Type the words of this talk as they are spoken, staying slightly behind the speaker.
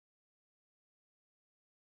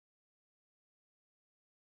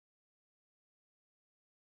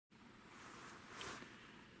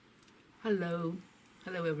Hello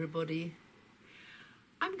everybody.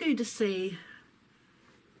 I'm going to say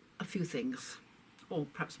a few things, or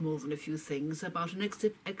perhaps more than a few things, about an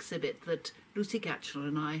exhibit that Lucy Gatchell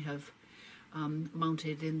and I have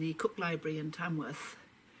mounted in the Cook Library in Tamworth,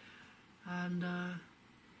 and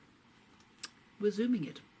we're zooming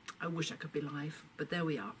it. I wish I could be live, but there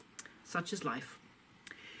we are. Such is life.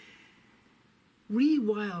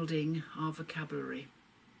 Rewilding Our Vocabulary.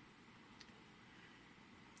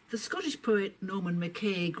 The Scottish poet Norman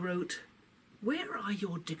MacCaig wrote, "Where are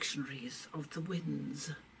your dictionaries of the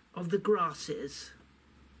winds, of the grasses?"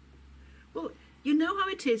 Well, you know how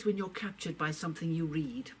it is when you're captured by something you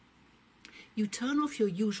read. You turn off your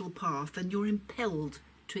usual path and you're impelled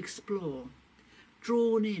to explore,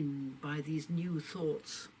 drawn in by these new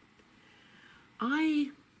thoughts.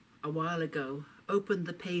 I, a while ago, opened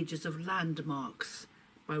the pages of Landmarks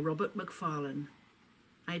by Robert Macfarlane.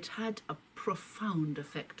 It had a profound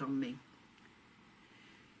effect on me.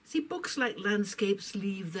 See, books like landscapes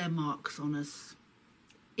leave their marks on us,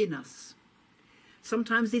 in us.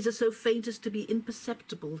 Sometimes these are so faint as to be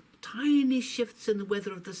imperceptible, tiny shifts in the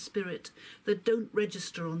weather of the spirit that don't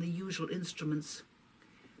register on the usual instruments.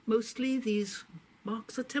 Mostly these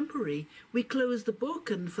marks are temporary. We close the book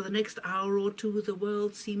and for the next hour or two the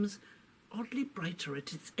world seems oddly brighter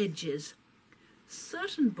at its edges.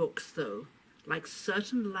 Certain books, though, like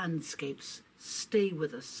certain landscapes, stay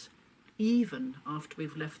with us, even after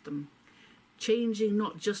we've left them, changing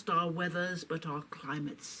not just our weathers but our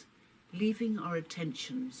climates, leaving our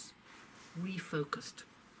attentions refocused.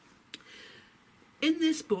 In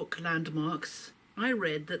this book, Landmarks, I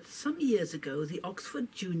read that some years ago the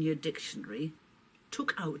Oxford Junior Dictionary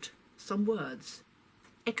took out some words,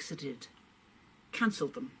 exited,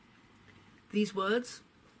 cancelled them. These words,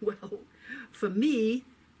 well, for me,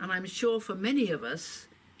 and I'm sure for many of us,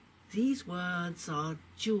 these words are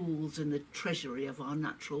jewels in the treasury of our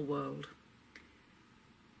natural world.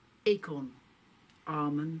 Acorn,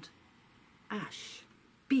 almond, ash,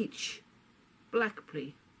 beech,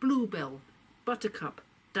 blackberry, bluebell, buttercup,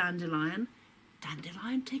 dandelion.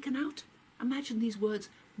 Dandelion taken out? Imagine these words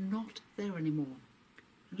not there anymore.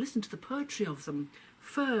 And listen to the poetry of them.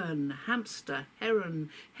 Fern, hamster, heron,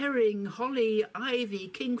 herring, holly, ivy,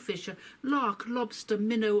 kingfisher, lark, lobster,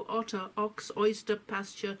 minnow, otter, ox, oyster,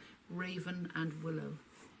 pasture, raven and willow.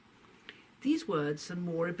 These words and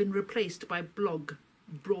more have been replaced by blog,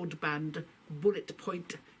 broadband, bullet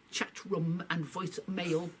point, chat room and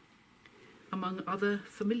voicemail, among other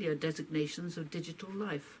familiar designations of digital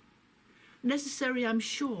life. Necessary, I'm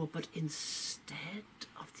sure, but instead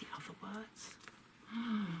of the other words.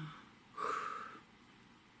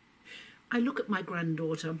 I look at my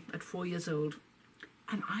granddaughter at 4 years old,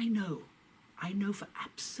 and I know for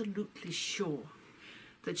absolutely sure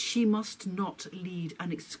that she must not lead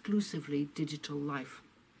an exclusively digital life,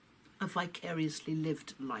 a vicariously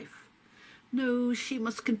lived life. No, she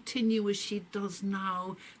must continue as she does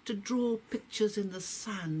now to draw pictures in the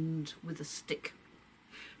sand with a stick,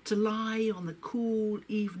 to lie on the cool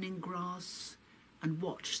evening grass and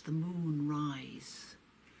watch the moon rise,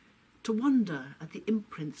 to wonder at the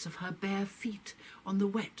imprints of her bare feet on the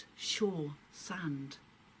wet shore sand,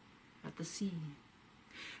 at the sea,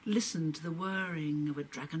 listen to the whirring of a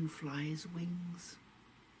dragonfly's wings.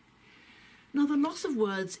 Now, the loss of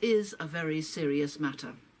words is a very serious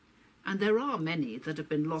matter, and there are many that have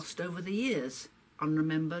been lost over the years,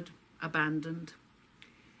 unremembered, abandoned.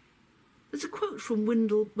 There's a quote from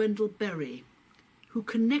Wendell Berry, who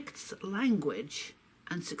connects language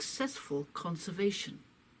and successful conservation.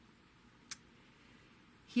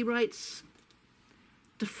 He writes,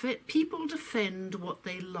 "People defend what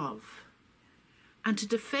they love, and to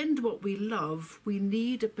defend what we love, we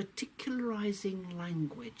need a particularizing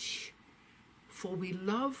language, for we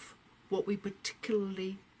love what we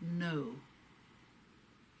particularly know."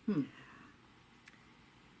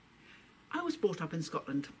 I was brought up in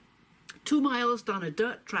Scotland, 2 miles down a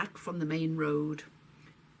dirt track from the main road,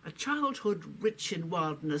 a childhood rich in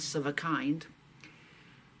wildness of a kind.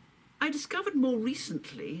 I discovered more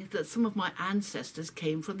recently that some of my ancestors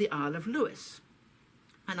came from the Isle of Lewis,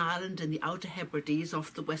 an island in the Outer Hebrides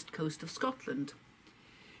off the west coast of Scotland.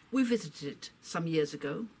 We visited it some years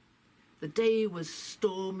ago. The day was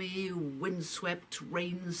stormy, windswept,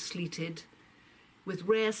 rain-sleeted, with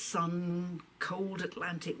rare sun, cold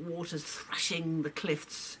Atlantic waters thrashing the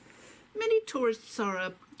cliffs. Many tourists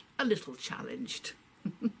are a little challenged.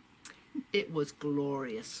 It was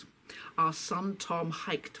glorious. Our son Tom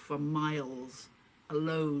hiked for miles,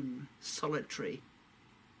 alone, solitary,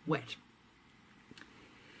 wet.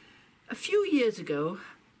 A few years ago,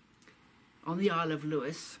 on the Isle of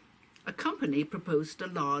Lewis, a company proposed a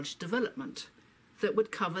large development that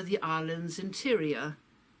would cover the island's interior,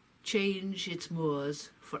 change its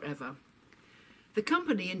moors forever. The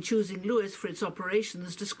company, in choosing Lewis for its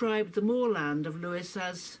operations, described the moorland of Lewis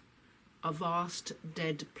as a vast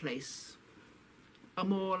dead place. A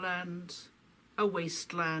moorland, a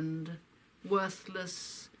wasteland,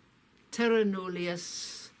 worthless, terra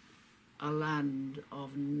nullius, a land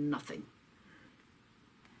of nothing.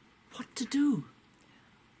 What to do?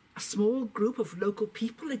 A small group of local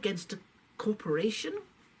people against a corporation?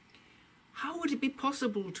 How would it be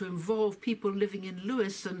possible to involve people living in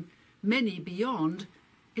Lewis and many beyond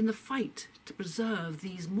in the fight to preserve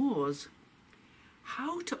these moors?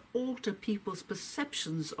 How to alter people's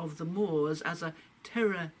perceptions of the moors as a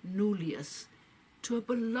terra nullius to a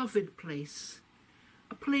beloved place,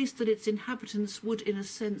 a place that its inhabitants would, in a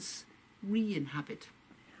sense, re-inhabit?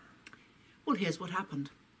 Well, here's what happened.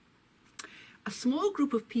 A small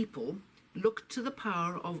group of people looked to the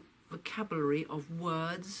power of vocabulary of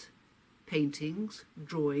words, paintings,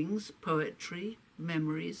 drawings, poetry,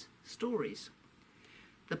 memories, stories.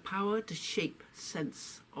 The power to shape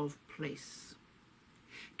sense of place,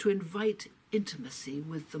 to invite intimacy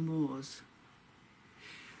with the moors.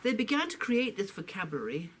 They began to create this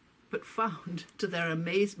vocabulary, but found, to their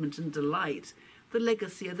amazement and delight, the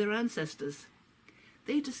legacy of their ancestors.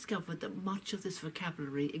 They discovered that much of this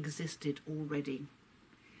vocabulary existed already,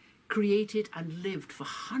 created and lived for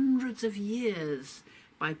hundreds of years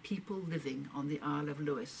by people living on the Isle of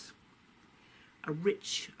Lewis. A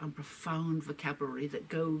rich and profound vocabulary that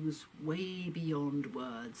goes way beyond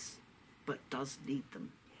words, but does need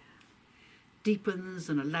them. Deepens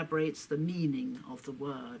and elaborates the meaning of the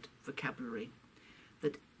word vocabulary,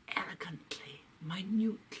 that elegantly,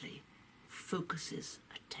 minutely focuses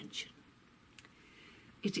attention.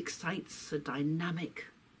 It excites a dynamic,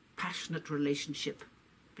 passionate relationship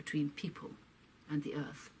between people and the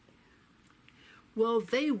earth. Well,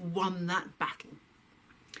 they won that battle,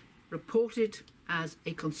 reported as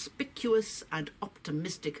a conspicuous and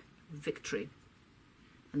optimistic victory.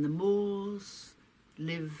 And the moors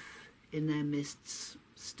live in their mists,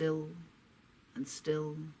 still and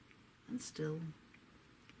still and still.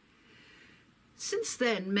 Since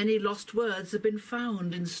then, many lost words have been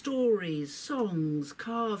found in stories, songs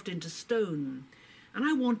carved into stone, and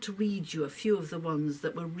I want to read you a few of the ones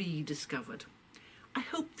that were rediscovered. I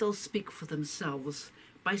hope they'll speak for themselves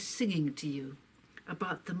by singing to you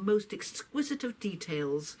about the most exquisite of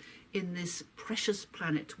details in this precious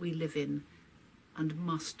planet we live in and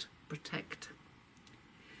must protect.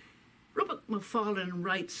 Robert Macfarlane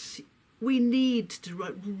writes, "We need to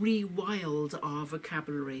rewild our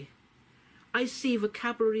vocabulary. I see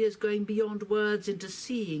vocabulary as going beyond words into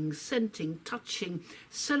seeing, scenting, touching,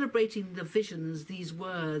 celebrating the visions these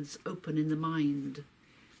words open in the mind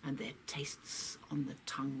and their tastes on the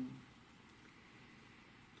tongue."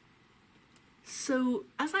 So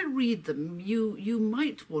as I read them, you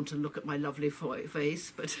might want to look at my lovely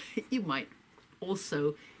face, but you might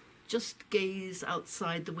also just gaze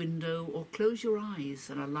outside the window or close your eyes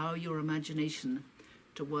and allow your imagination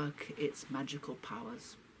to work its magical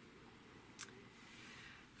powers.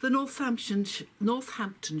 The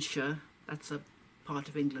Northamptonshire, that's a part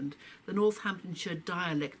of England, the Northamptonshire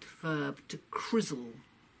dialect verb to crizzle,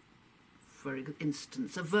 for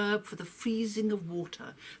instance, a verb for the freezing of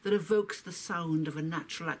water that evokes the sound of a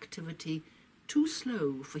natural activity too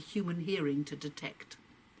slow for human hearing to detect.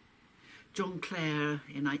 John Clare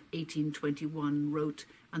in 1821 wrote,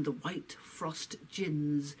 "And the white frost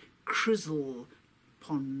gins crizzle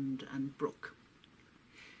pond and brook."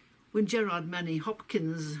 When Gerard Manley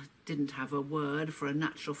Hopkins didn't have a word for a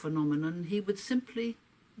natural phenomenon, he would simply,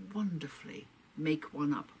 wonderfully, make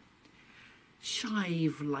one up.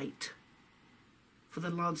 Shive light, for the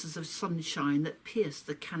lances of sunshine that pierce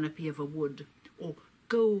the canopy of a wood, or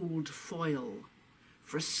gold foil,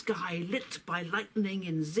 for a sky lit by lightning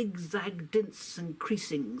in zigzag dints and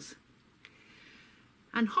creasings.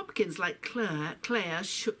 And Hopkins, like Clare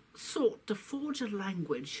sought to forge a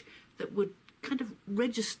language that would kind of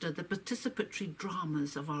register the participatory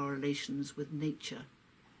dramas of our relations with nature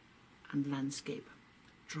and landscape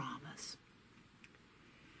dramas.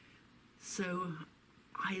 So,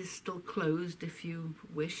 eyes still closed if you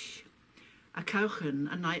wish. A cowchen,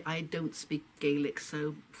 and I don't speak Gaelic,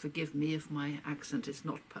 so forgive me if my accent is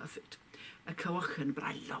not perfect. A cowchen, but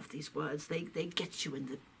I love these words. They get you in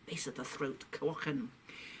the base of the throat. Cowchen.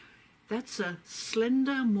 That's a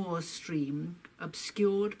slender moor stream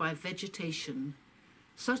obscured by vegetation,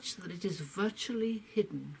 such that it is virtually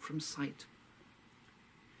hidden from sight.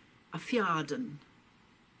 A fiarden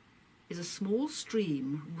is a small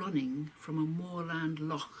stream running from a moorland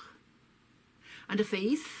loch And a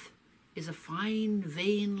faith is a fine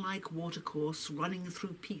vein-like watercourse running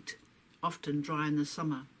through peat, often dry in the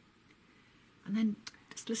summer. And then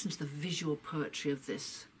just listen to the visual poetry of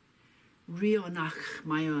this. Rionach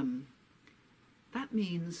Mayum. That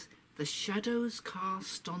means the shadows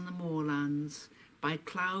cast on the moorlands by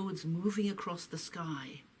clouds moving across the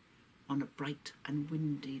sky on a bright and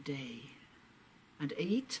windy day. And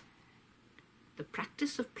 8, the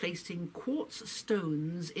practice of placing quartz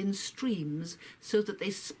stones in streams so that they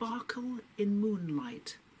sparkle in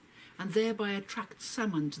moonlight and thereby attract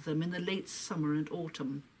salmon to them in the late summer and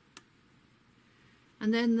autumn.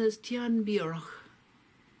 And then there's Tian Biorach,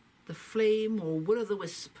 the flame or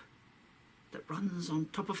will-o'-the-wisp that runs on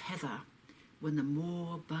top of heather when the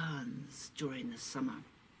moor burns during the summer.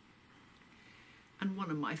 And one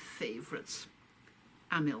of my favourites,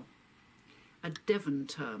 Amil, a Devon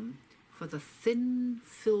term for the thin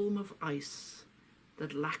film of ice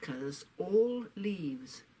that lacquers all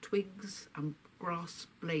leaves, twigs and grass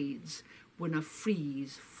blades when a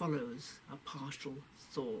freeze follows a partial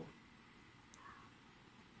thaw.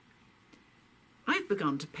 I've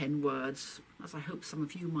begun to pen words, as I hope some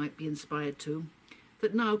of you might be inspired to,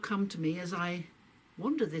 that now come to me as I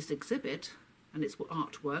wander this exhibit and its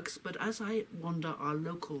artworks, but as I wander our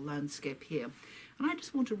local landscape here. And I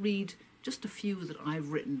just want to read just a few that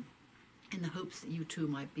I've written in the hopes that you too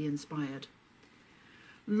might be inspired.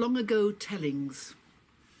 Long ago tellings.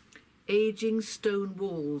 Aging stone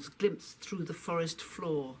walls glimpsed through the forest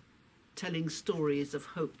floor, telling stories of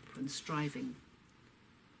hope and striving.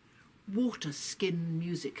 Water skin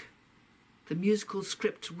music. The musical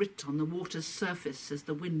script writ on the water's surface as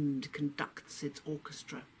the wind conducts its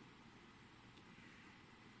orchestra.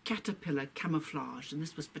 Caterpillar camouflage, and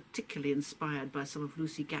this was particularly inspired by some of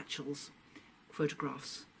Lucy Gatchell's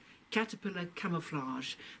photographs. Caterpillar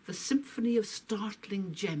camouflage, the symphony of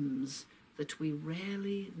startling gems that we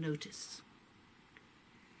rarely notice.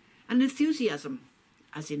 And enthusiasm,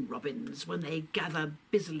 as in robins when they gather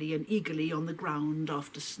busily and eagerly on the ground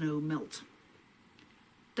after snow melt.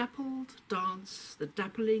 Dappled dance, the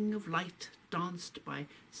dappling of light danced by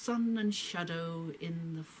sun and shadow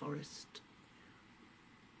in the forest.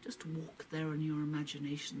 Just walk there in your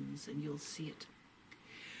imaginations and you'll see it.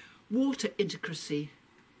 Water intricacy,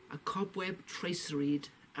 a cobweb traceried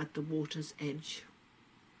at the water's edge.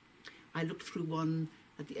 I looked through one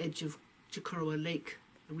at the edge of Chikorowa Lake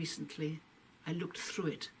recently. I looked through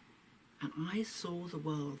it and I saw the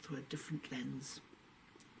world through a different lens.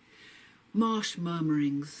 Marsh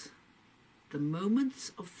murmurings, the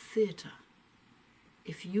moments of theatre.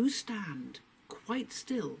 If you stand quite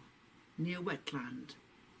still near wetland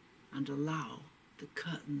and allow the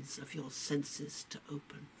curtains of your senses to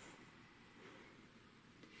open.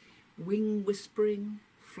 Wing whispering,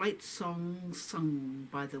 flight songs sung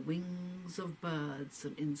by the wings of birds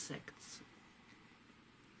and insects.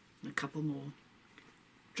 And a couple more.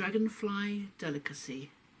 Dragonfly delicacy.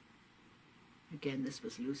 Again, this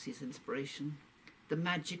was Lucy's inspiration. The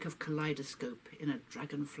magic of kaleidoscope in a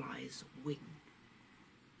dragonfly's wing.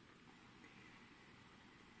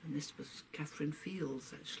 And this was Catherine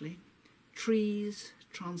Fields, actually. Trees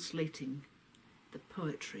translating the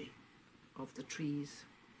poetry of the trees.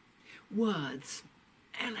 Words,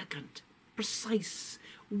 elegant, precise,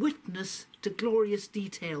 witness to glorious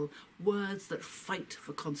detail, words that fight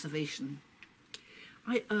for conservation.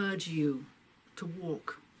 I urge you to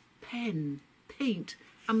walk, pen, paint,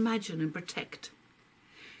 imagine and protect.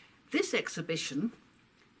 This exhibition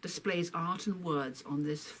displays art and words on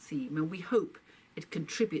this theme, and we hope it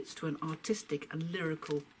contributes to an artistic and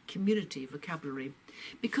lyrical community vocabulary,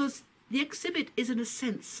 because the exhibit is in a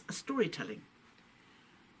sense a storytelling.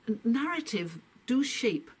 And narrative do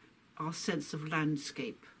shape our sense of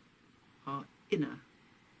landscape, our inner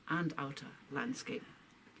and outer landscape.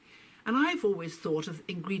 And I've always thought of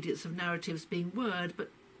ingredients of narratives being word, but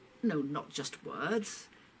no, not just words.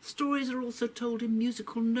 Stories are also told in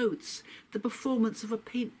musical notes, the performance of a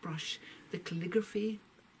paintbrush, the calligraphy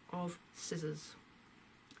of scissors.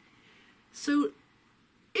 So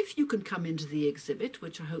if you can come into the exhibit,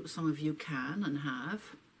 which I hope some of you can and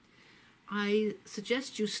have, I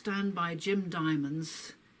suggest you stand by Jim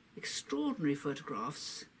Diamond's extraordinary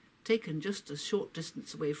photographs taken just a short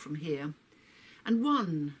distance away from here, and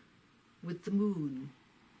one with the moon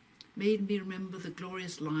made me remember the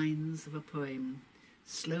glorious lines of a poem.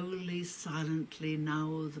 Slowly, silently,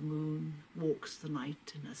 now the moon walks the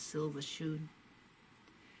night in a silver shoon.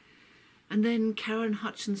 And then Karen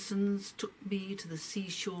Hutchinson's took me to the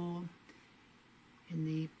seashore in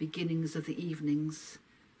the beginnings of the evenings,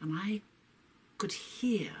 and I could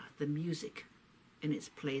hear the music in its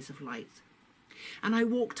plays of light. And I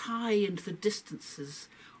walked high into the distances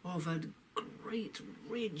of a great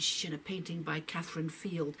ridge in a painting by Catherine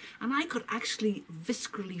Field, and I could actually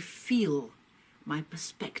viscerally feel my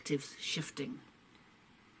perspectives shifting.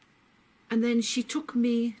 And then she took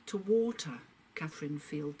me to water, Catherine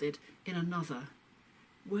Field did, in another,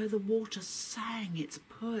 where the water sang its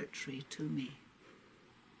poetry to me.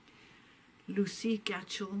 Lucy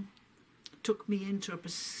Gatchell took me into a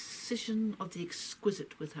precision of the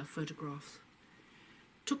exquisite with her photographs,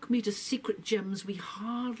 took me to secret gems we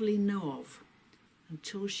hardly know of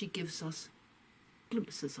until she gives us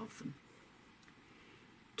glimpses of them.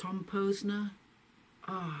 Tom Posner,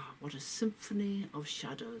 what a symphony of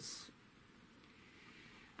shadows.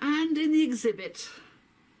 And in the exhibit,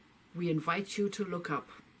 we invite you to look up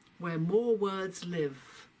where more words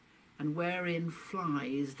live and wherein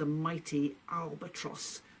flies the mighty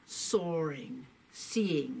albatross, soaring,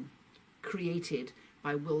 seeing, created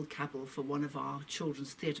by Will Cabell for one of our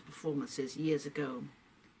children's theatre performances years ago.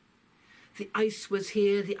 The ice was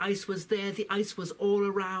here, the ice was there, the ice was all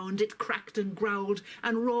around. It cracked and growled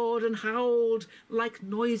and roared and howled like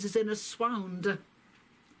noises in a swound.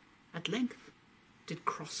 At length did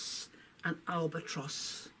cross an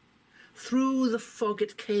albatross. Through the fog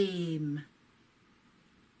it came.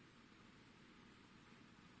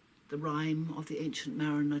 The rhyme of the ancient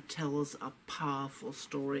mariner tells a powerful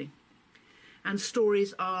story. And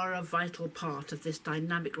stories are a vital part of this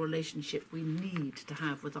dynamic relationship we need to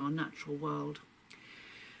have with our natural world.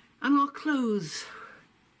 And I'll close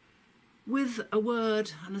with a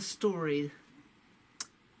word and a story,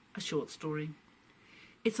 a short story.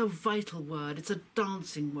 It's a vital word, it's a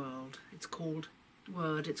dancing word. It's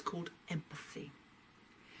called empathy.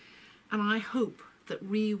 And I hope that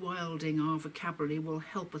rewilding our vocabulary will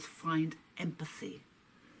help us find empathy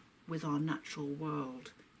with our natural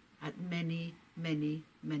world at many, many,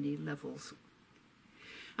 many levels.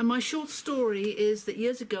 And my short story is that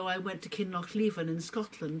years ago I went to Kinlochleven in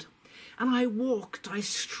Scotland, and I walked, I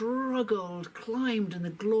struggled, climbed in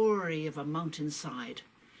the glory of a mountainside.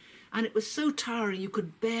 And it was so tiring you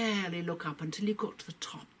could barely look up until you got to the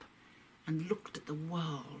top and looked at the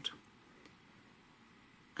world.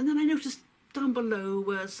 And then I noticed down below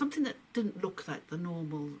was something that didn't look like the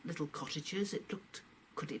normal little cottages. It looked,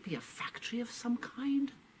 could it be a factory of some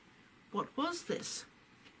kind? What was this?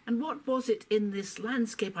 And what was it in this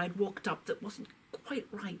landscape I'd walked up that wasn't quite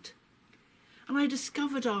right? And I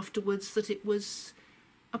discovered afterwards that it was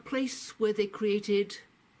a place where they created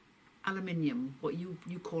aluminium, what you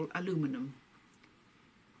call aluminum.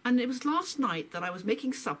 And it was last night that I was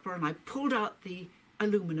making supper and I pulled out the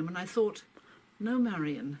aluminum and I thought, no,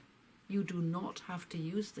 Marion, you do not have to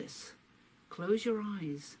use this. Close your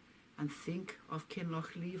eyes and think of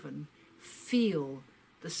Kinlochleven. Feel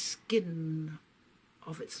the skin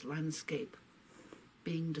of its landscape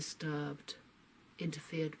being disturbed,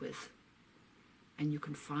 interfered with, and you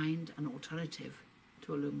can find an alternative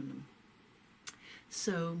to aluminum.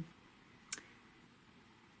 So,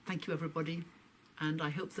 thank you everybody, and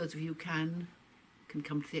I hope those of you can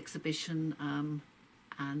come to the exhibition,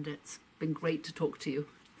 and it's been great to talk to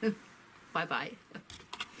you. Bye-bye.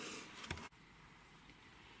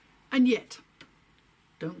 And yet,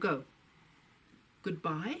 don't go.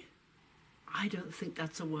 Goodbye? I don't think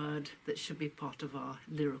that's a word that should be part of our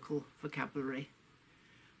lyrical vocabulary.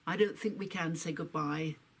 I don't think we can say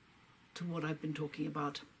goodbye to what I've been talking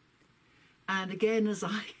about. And again, as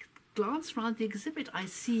I glance around the exhibit, I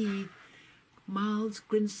see Miles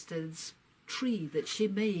Grinstead's tree that she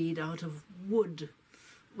made out of wood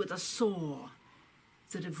with a saw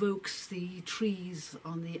that evokes the trees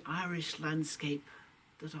on the Irish landscape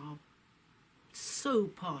that are so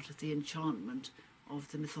part of the enchantment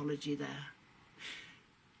of the mythology there.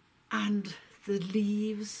 And the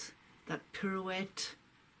leaves that pirouette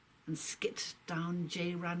and skit down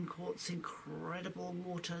J. Rancourt's incredible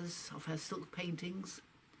waters of her silk paintings,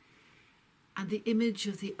 and the image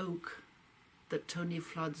of the oak that Tony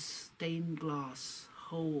Flood's stained glass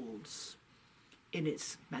holds in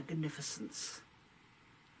its magnificence.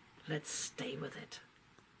 Let's stay with it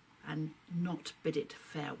and not bid it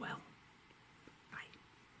farewell.